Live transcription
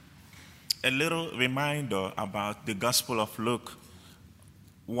a little reminder about the Gospel of Luke.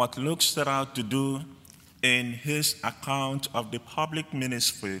 What Luke set out to do in his account of the public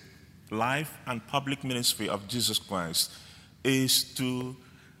ministry, life and public ministry of Jesus Christ, is to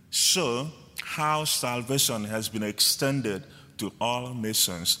show how salvation has been extended to all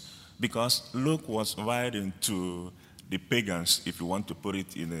nations. Because Luke was writing to the pagans, if you want to put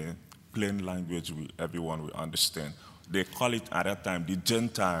it in a plain language everyone will understand. They call it at that time the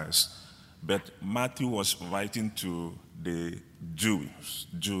Gentiles. But Matthew was writing to the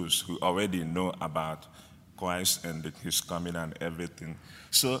Jews who already know about Christ and his coming and everything.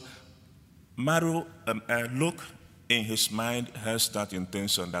 So Luke, in his mind, has that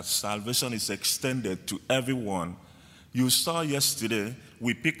intention that salvation is extended to everyone. You saw yesterday,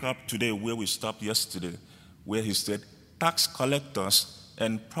 we pick up today where we stopped yesterday, where he said, tax collectors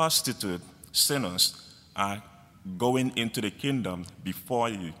and prostitute sinners are going into the kingdom before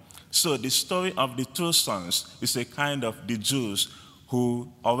you. So the story of the two sons is a kind of the Jews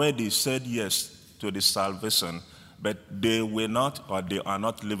who already said yes to the salvation, but they were not, or they are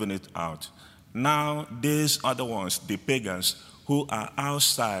not living it out. Now these other ones, the pagans, who are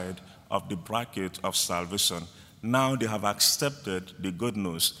outside of the bracket of salvation, now they have accepted the good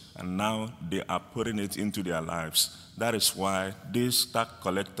news, and now they are putting it into their lives. That is why these tax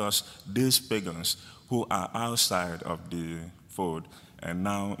collectors, these pagans who are outside of the fold, and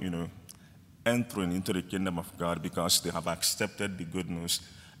now, entering into the kingdom of God because they have accepted the good news.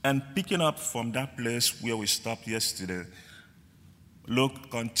 And picking up from that place where we stopped yesterday,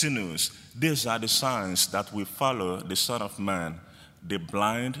 Luke continues. These are the signs that will follow the Son of Man. The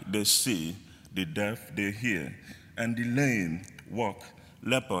blind, they see. The deaf, they hear. And the lame walk.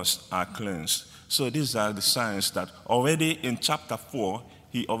 Lepers are cleansed. So these are the signs that already in chapter 4,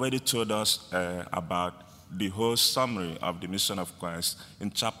 he already told us about the whole summary of the mission of Christ. In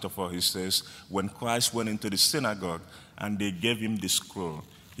chapter 4, he says, when Christ went into the synagogue and they gave him the scroll,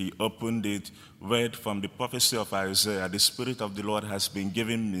 he opened it, read from the prophecy of Isaiah, the Spirit of the Lord has been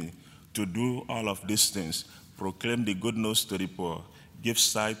given me to do all of these things, proclaim the good news to the poor, give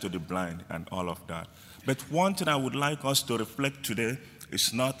sight to the blind, and all of that. But one thing I would like us to reflect today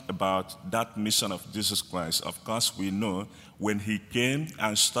is not about that mission of Jesus Christ. Of course, we know when he came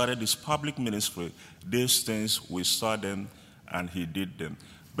and started his public ministry, these things, we saw them and he did them.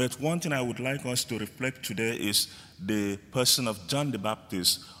 But one thing I would like us to reflect today is the person of John the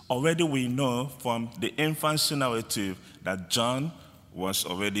Baptist. Already we know from the infancy narrative that John was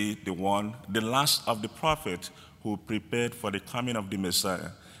already the last of the prophets who prepared for the coming of the Messiah.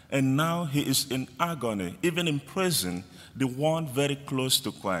 And now he is in agony, even in prison, the one very close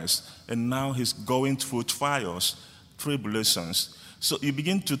to Christ. And now he's going through trials, tribulations. So you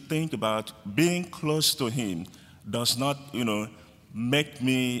begin to think about being close to him does not, make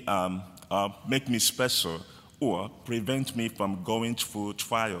me special or prevent me from going through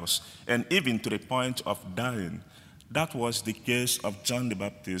trials and even to the point of dying. That was the case of John the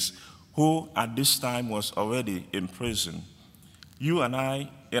Baptist, who at this time was already in prison. You and I,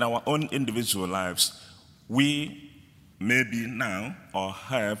 in our own individual lives, we maybe now or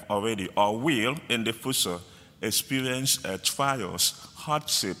have already or will in the future experience trials,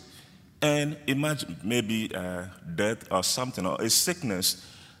 hardship, and imagine maybe death or something or a sickness.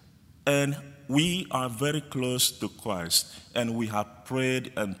 And we are very close to Christ, and we have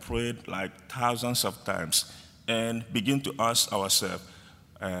prayed and prayed like thousands of times and begin to ask ourselves,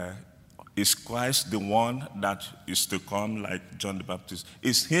 is Christ the one that is to come like John the Baptist?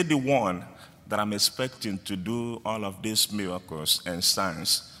 Is he the one that I'm expecting to do all of these miracles and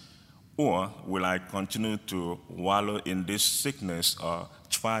signs? Or will I continue to wallow in this sickness or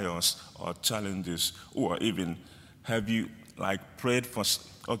trials or challenges? Or even have you prayed for,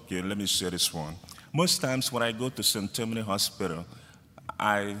 okay, let me share this one. Most times when I go to St. Tammany Hospital,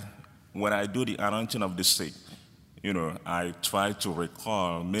 when I do the anointing of the sick, I try to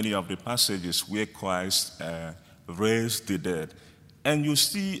recall many of the passages where Christ raised the dead. And you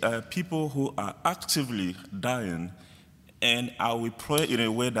see people who are actively dying, and I will pray in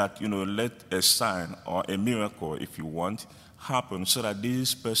a way that, let a sign or a miracle, if you want, happen so that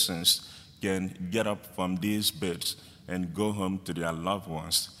these persons can get up from these beds and go home to their loved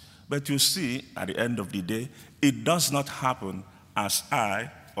ones. But you see, at the end of the day, it does not happen as I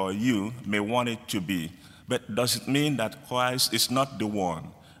or you may want it to be. But does it mean that Christ is not the one,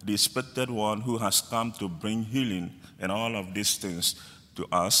 the expected one who has come to bring healing and all of these things to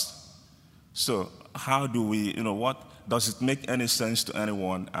us? So how do we, what does it make any sense to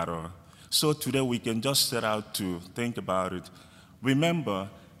anyone at all? So today we can just set out to think about it. Remember,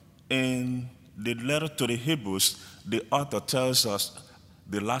 in the letter to the Hebrews, the author tells us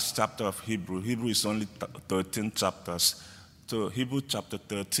the last chapter of Hebrew. Hebrew is only 13 chapters. So Hebrew chapter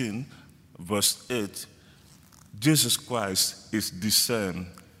 13, verse 8, Jesus Christ is the same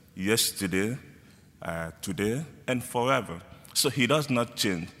yesterday, today, and forever. So he does not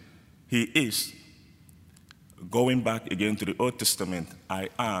change. He is. Going back again to the Old Testament, I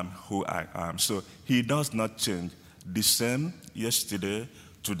am who I am. So he does not change. The same yesterday,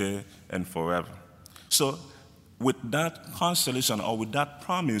 today, and forever. So with that consolation or with that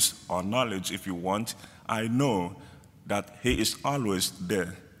promise or knowledge, if you want, I know that he is always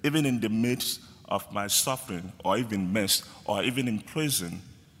there, even in the midst of my suffering or even mess or even in prison.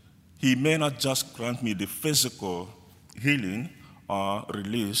 He may not just grant me the physical healing or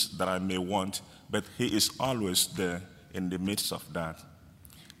release that I may want, but he is always there in the midst of that.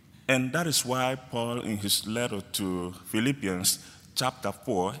 And that is why Paul, in his letter to Philippians, chapter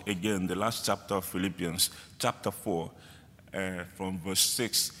 4, again, the last chapter of Philippians, chapter 4, from verse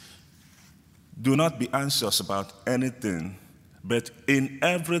 6, do not be anxious about anything, but in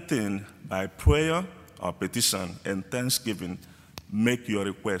everything, by prayer or petition and thanksgiving, make your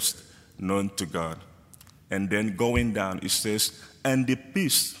request known to God. And then going down, it says, and the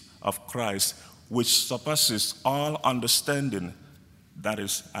peace of Christ, which surpasses all understanding, that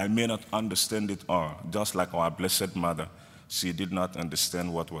is, I may not understand it all, just like our Blessed Mother. She did not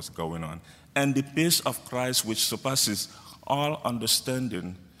understand what was going on. And the peace of Christ, which surpasses all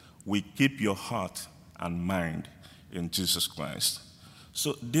understanding, will keep your heart and mind in Jesus Christ.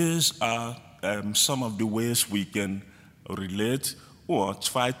 So these are some of the ways we can relate or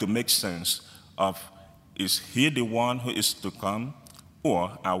try to make sense of, is he the one who is to come,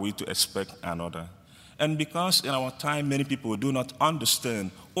 or are we to expect another? And because in our time many people do not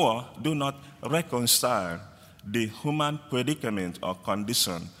understand or do not reconcile the human predicament or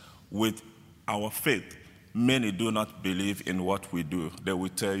condition with our faith, many do not believe in what we do. They will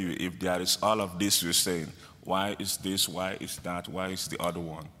tell you, if there is all of this you're saying, why is this, why is that, why is the other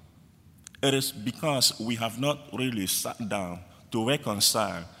one? It is because we have not really sat down to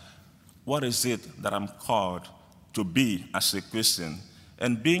reconcile what is it that I'm called to be as a Christian.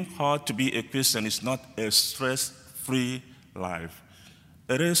 And being called to be a Christian is not a stress-free life.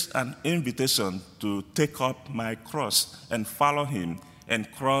 It is an invitation to take up my cross and follow him,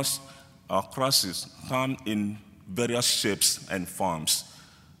 and crosses come in various shapes and forms.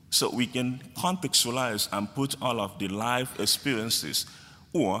 So we can contextualize and put all of the life experiences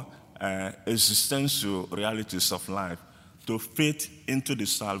or existential realities of life to fit into the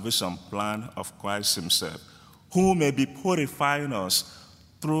salvation plan of Christ himself, who may be purifying us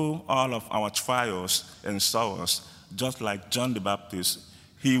through all of our trials and sorrows, just like John the Baptist.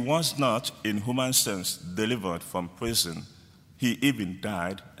 He was not, in human sense, delivered from prison. He even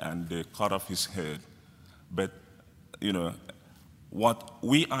died, and they cut off his head. But, what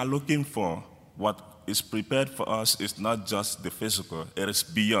we are looking for, what is prepared for us, is not just the physical, it is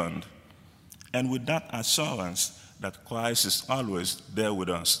beyond. And with that assurance that Christ is always there with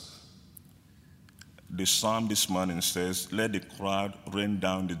us, the psalm this morning says, let the crowd rain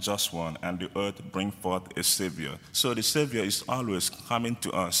down the just one, and the earth bring forth a Savior. So the Savior is always coming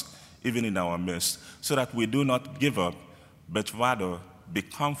to us, even in our midst, so that we do not give up, but rather be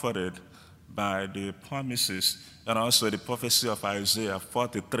comforted by the promises and also the prophecy of Isaiah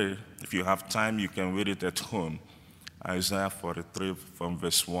 43. If you have time, you can read it at home. Isaiah 43 from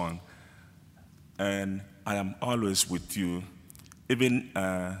verse 1. And I am always with you, even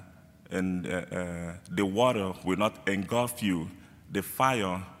and the water will not engulf you, the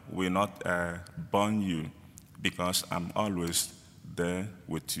fire will not burn you, because I'm always there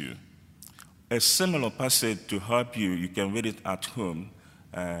with you. A similar passage to help you, you can read it at home,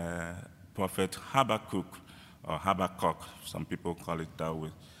 Prophet Habakkuk, or Habakkuk, some people call it that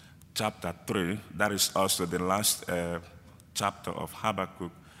way, chapter 3, that is also the last chapter of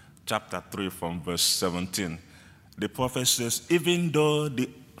Habakkuk, chapter 3 from verse 17. The prophet says, even though the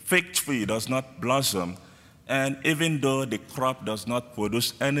fig tree does not blossom, and even though the crop does not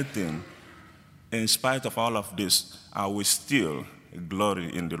produce anything, in spite of all of this, I will still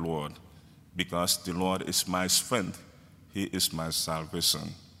glory in the Lord, because the Lord is my strength. He is my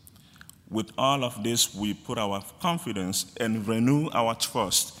salvation. With all of this, we put our confidence and renew our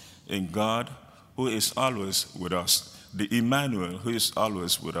trust in God, who is always with us, the Emmanuel, who is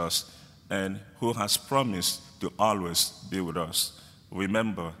always with us, and who has promised to always be with us.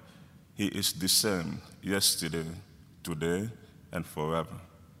 Remember, he is the same yesterday, today, and forever.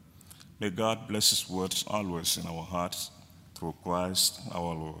 May God bless his words always in our hearts through Christ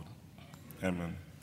our Lord. Amen.